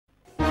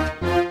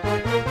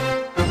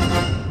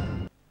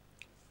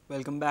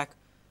Welcome back.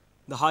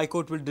 The High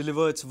Court will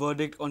deliver its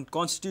verdict on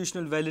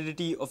constitutional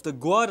validity of the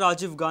Goa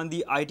Rajiv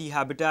Gandhi IT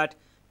Habitat,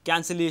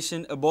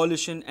 Cancellation,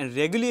 Abolition and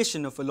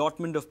Regulation of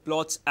Allotment of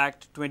Plots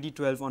Act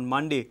 2012 on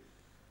Monday.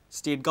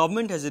 State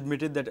government has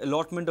admitted that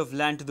allotment of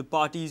land to the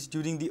parties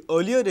during the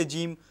earlier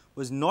regime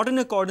was not in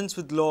accordance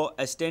with law,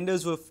 as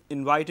tenders were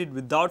invited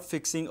without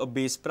fixing a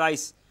base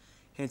price.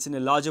 Hence, in a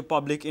larger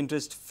public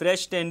interest,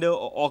 fresh tender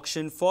or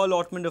auction for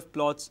allotment of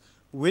plots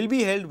will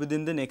be held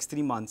within the next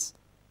 3 months.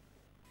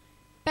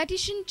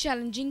 Petition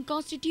challenging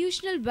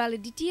constitutional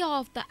validity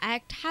of the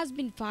Act has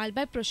been filed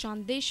by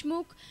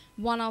Prudent,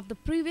 one of the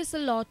previous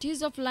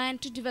allottees of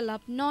land to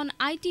develop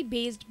non-IT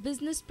based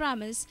business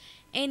premise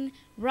in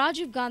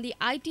Rajiv Gandhi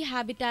IT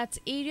Habitats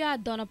area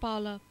at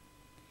Donapala.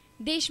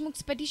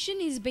 Deshmukh's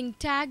petition is being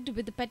tagged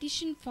with the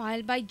petition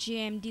filed by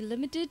JMD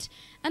Limited,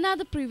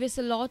 another previous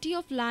allottee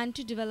of land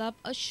to develop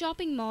a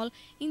shopping mall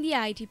in the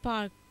IT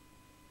park.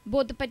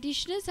 Both the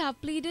petitioners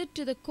have pleaded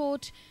to the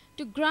court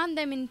to grant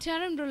them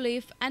interim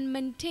relief and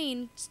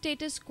maintain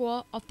status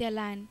quo of their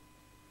land.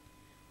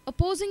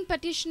 Opposing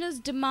petitioners'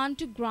 demand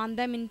to grant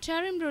them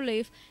interim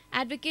relief,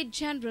 Advocate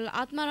General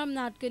Atmaram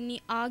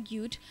Nadkarni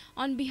argued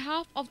on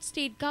behalf of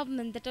state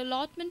government that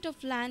allotment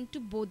of land to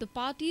both the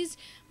parties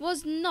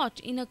was not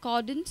in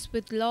accordance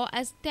with law,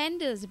 as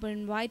tenders were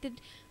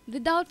invited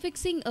without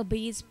fixing a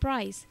base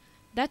price.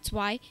 That's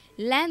why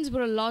lands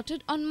were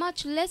allotted on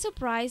much lesser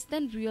price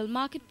than real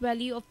market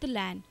value of the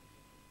land.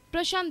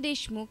 Prashant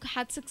Deshmukh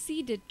had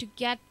succeeded to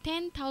get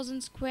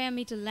 10,000 square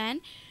meter land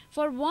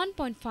for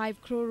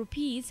 1.5 crore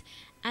rupees,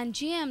 and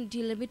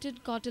JMD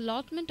Limited got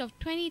allotment of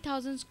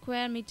 20,000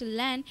 square meter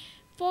land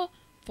for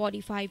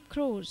 45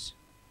 crores.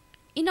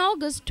 In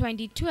August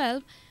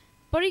 2012,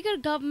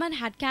 Parrikar government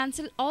had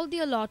cancelled all the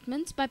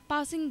allotments by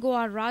passing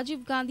Goa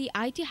Rajiv Gandhi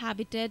IT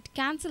Habitat,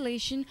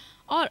 Cancellation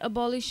or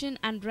Abolition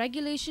and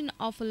Regulation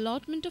of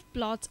Allotment of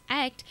Plots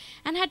Act,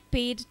 and had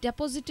paid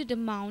deposited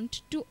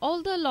amount to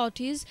all the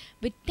allottees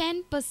with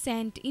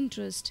 10%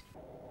 interest.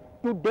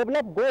 To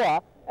develop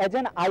Goa as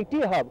an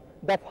IT hub,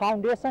 the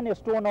foundation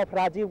stone of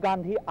Rajiv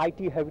Gandhi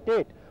IT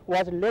Habitat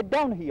was laid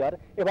down here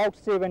about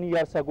 7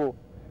 years ago.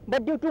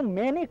 But due to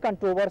many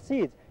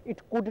controversies, it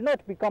could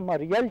not become a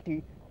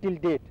reality till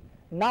date.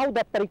 Now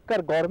the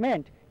Parrikar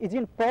government is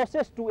in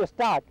process to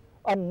start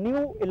a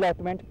new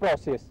allotment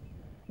process.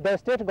 The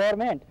state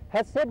government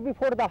has said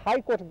before the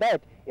High Court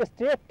that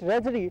state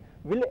treasury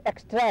will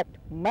extract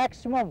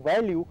maximum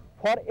value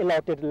for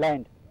allotted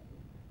land.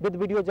 With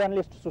video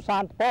journalist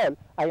Sushant Paul,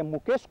 I am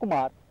Mukesh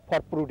Kumar for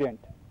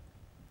Prudent.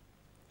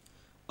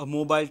 A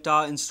mobile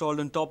tower installed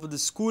on top of the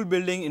school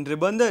building in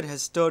Ribandar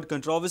has stirred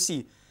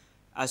controversy.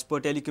 As per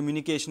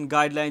telecommunication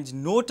guidelines,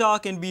 no tower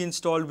can be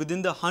installed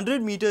within the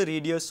 100-meter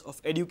radius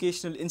of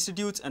educational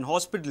institutes and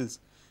hospitals.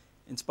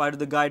 In spite of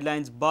the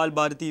guidelines, Bal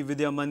Bharati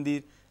Vidya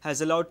Mandir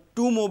has allowed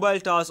 2 mobile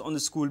towers on the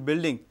school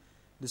building.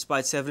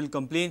 Despite several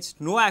complaints,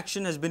 no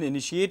action has been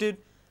initiated.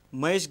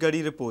 Mahesh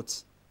Gadi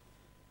reports.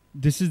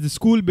 This is the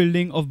school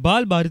building of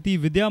Bal Bharati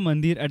Vidya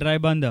Mandir at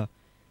Raibanda,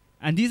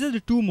 and these are the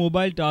 2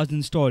 mobile towers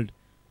installed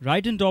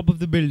right on top of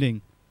the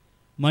building.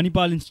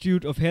 Manipal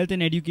Institute of Health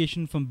and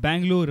Education from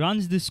Bangalore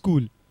runs this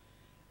school.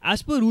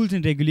 As per rules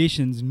and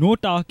regulations, no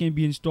tower can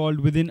be installed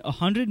within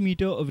 100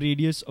 meter of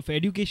radius of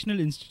educational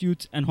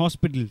institutes and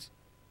hospitals.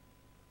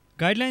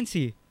 Guidelines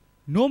say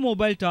no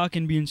mobile tower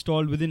can be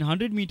installed within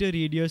 100 meter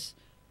radius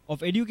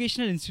of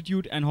educational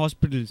institute and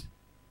hospitals.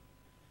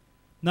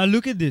 Now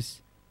look at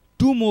this.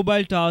 2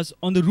 mobile towers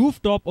on the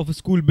rooftop of a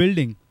school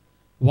building.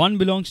 One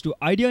belongs to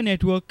Idea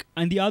Network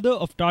and the other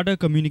of Tata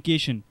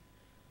Communication.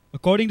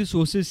 According to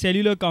sources,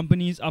 cellular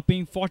companies are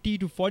paying 40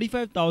 to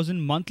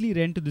 45,000 monthly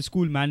rent to the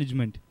school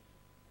management.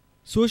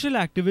 Social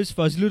activist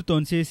Fazlur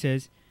Tonse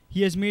says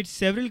he has made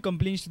several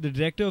complaints to the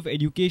Director of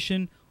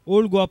Education,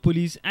 Old Goa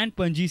Police and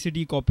Panji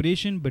City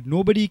Corporation, but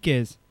nobody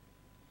cares.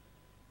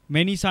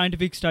 Many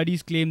scientific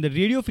studies claim that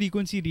radio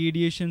frequency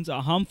radiations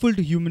are harmful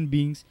to human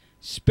beings,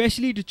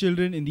 especially to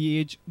children in the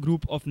age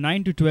group of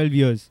 9 to 12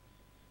 years.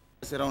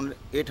 Around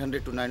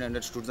 800 to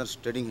 900 students are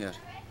studying here.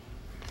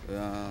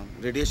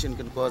 Radiation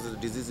can cause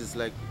diseases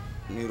like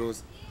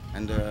neuros,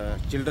 and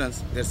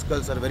children's, their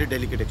skulls are very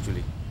delicate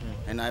actually.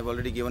 And I've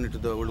already given it to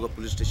the Old Goa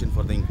police station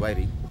for the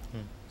inquiry.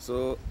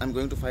 So I'm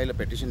going to file a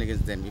petition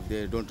against them if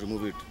they don't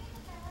remove it,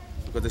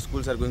 because the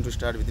schools are going to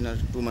start within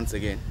 2 months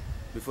again.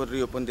 Before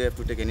reopen, they have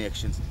to take any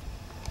actions,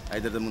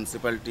 either the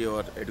municipality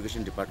or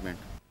education department.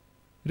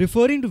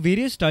 Referring to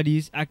various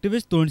studies,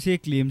 activist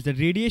Tonse claims that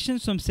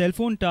radiations from cell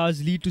phone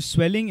towers lead to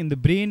swelling in the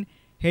brain,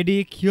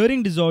 headache,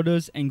 hearing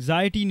disorders,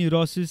 anxiety,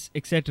 neurosis,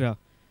 etc.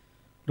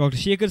 Dr.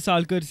 Shekhar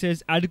Salkar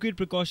says adequate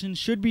precautions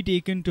should be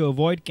taken to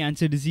avoid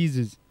cancer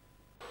diseases.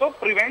 So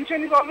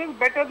prevention is always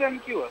better than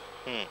cure.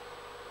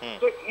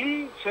 So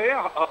in say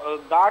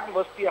that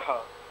vasti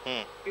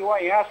किंवा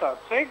हे आसा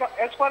थंय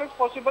as far as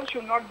possible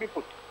should not be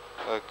put.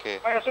 Okay.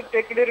 असो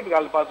टेकडेर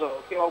घालपाचो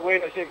किंवा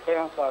वयर अशें खंय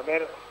आसा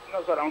वेर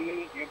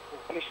सराउंडिंग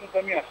पॉप्युलेशन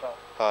कमी आसा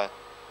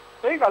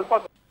थंय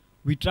घालपाचो.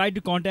 We tried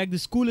to contact the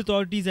school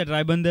authorities at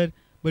Raibandar,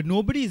 but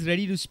nobody is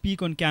ready to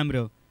speak on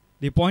camera.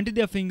 They pointed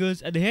their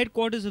fingers at the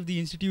headquarters of the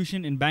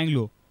institution in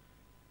Bangalore.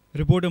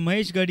 Reporter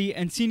Mahesh Gadi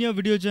and senior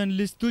video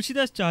journalist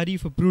Tulsidas Chari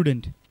for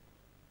Prudent.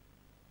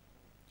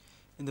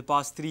 In the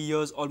past 3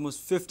 years,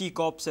 almost 50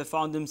 cops have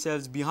found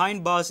themselves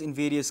behind bars in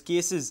various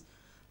cases.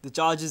 The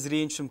charges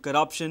range from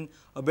corruption,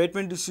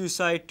 abetment to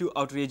suicide to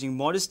outraging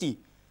modesty.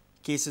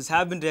 Cases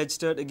have been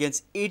registered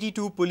against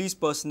 82 police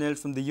personnel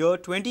from the year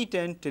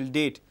 2010 till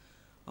date.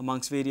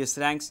 Amongst various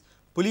ranks,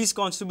 police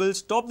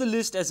constables top the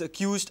list as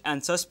accused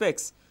and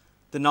suspects.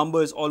 The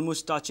number is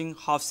almost touching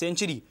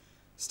half-century.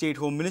 State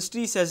Home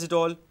Ministry says it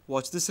all.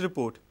 Watch this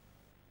report.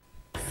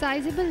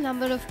 Sizable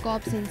number of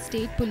cops in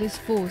state police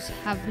force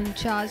have been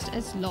charged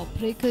as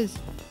lawbreakers.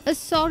 A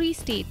sorry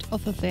state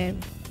of affair.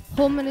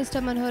 Home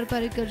Minister Manohar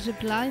Parrikar's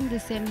reply in the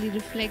assembly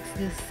reflects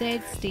this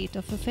said state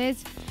of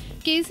affairs.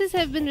 Cases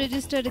have been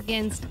registered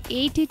against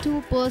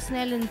 82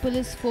 personnel in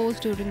police force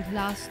during the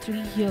last 3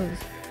 years.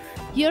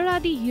 Here are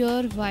the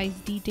year-wise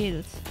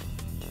details.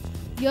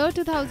 Year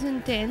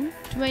 2010,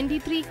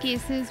 23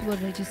 cases were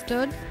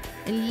registered,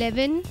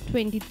 11,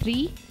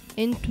 23,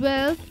 in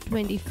 12,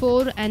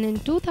 24 and in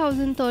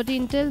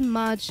 2013 till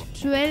March,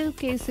 12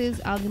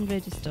 cases have been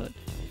registered.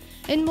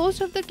 In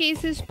most of the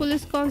cases,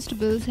 police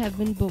constables have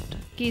been booked.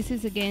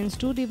 Cases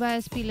against 2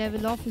 DYSP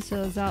level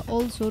officers are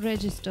also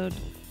registered.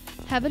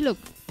 Have a look.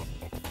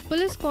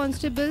 Police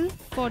Constable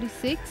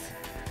 46,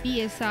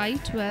 PSI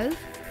 12,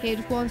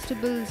 Head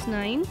Constables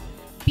 9,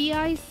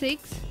 PI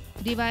 6,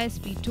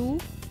 DYSP 2,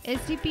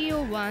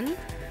 SDPO 1,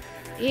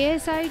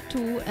 ASI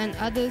 2 and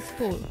others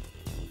 4.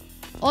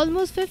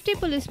 Almost 50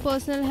 police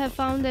personnel have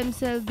found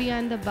themselves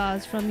behind the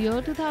bars from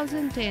year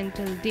 2010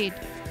 till date.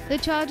 The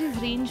charges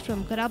range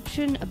from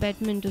corruption,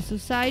 abetment to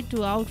suicide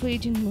to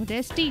outraging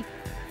modesty.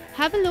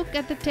 Have a look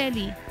at the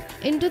tally.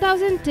 In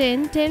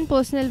 2010, 10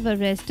 personnel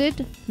were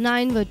arrested,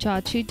 9 were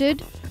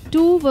charge-sheeted,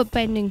 2 were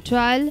pending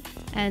trial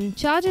and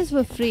charges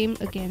were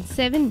framed against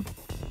 7.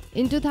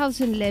 In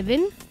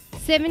 2011,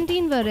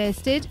 17 were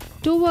arrested,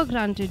 2 were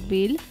granted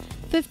bail,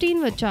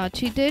 15 were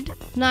charge-sheeted,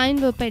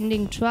 9 were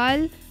pending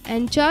trial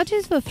and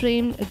charges were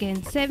framed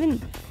against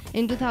 7.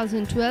 In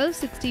 2012,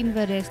 16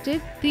 were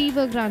arrested, 3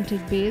 were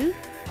granted bail,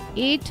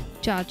 8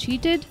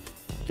 charge-sheeted,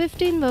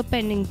 15 were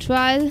pending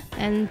trial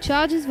and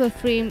charges were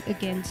framed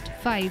against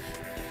 5.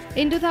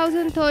 In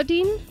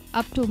 2013,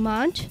 up to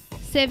March,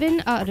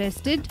 7 are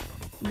arrested,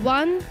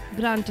 1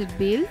 granted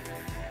bail,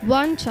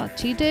 1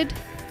 charge-sheeted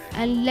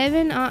and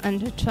 11 are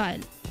under trial.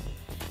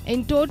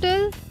 In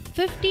total,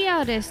 50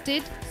 are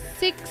arrested,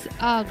 6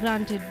 are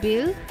granted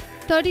bail,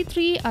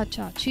 33 are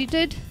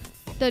charge-sheeted,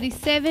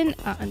 37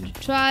 are under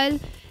trial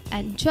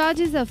and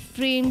charges are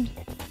framed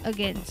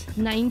against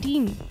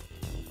 19.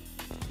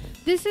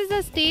 This is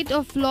the state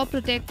of law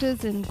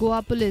protectors in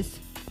Goa Police.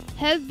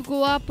 Help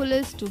Goa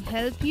Police to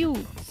help you.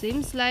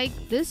 Seems like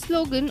this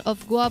slogan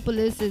of Goa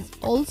Police is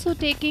also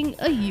taking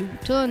a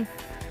U-turn.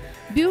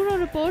 Bureau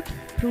Report,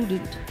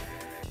 Prudent.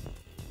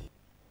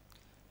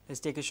 Let's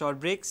take a short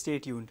break. Stay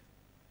tuned.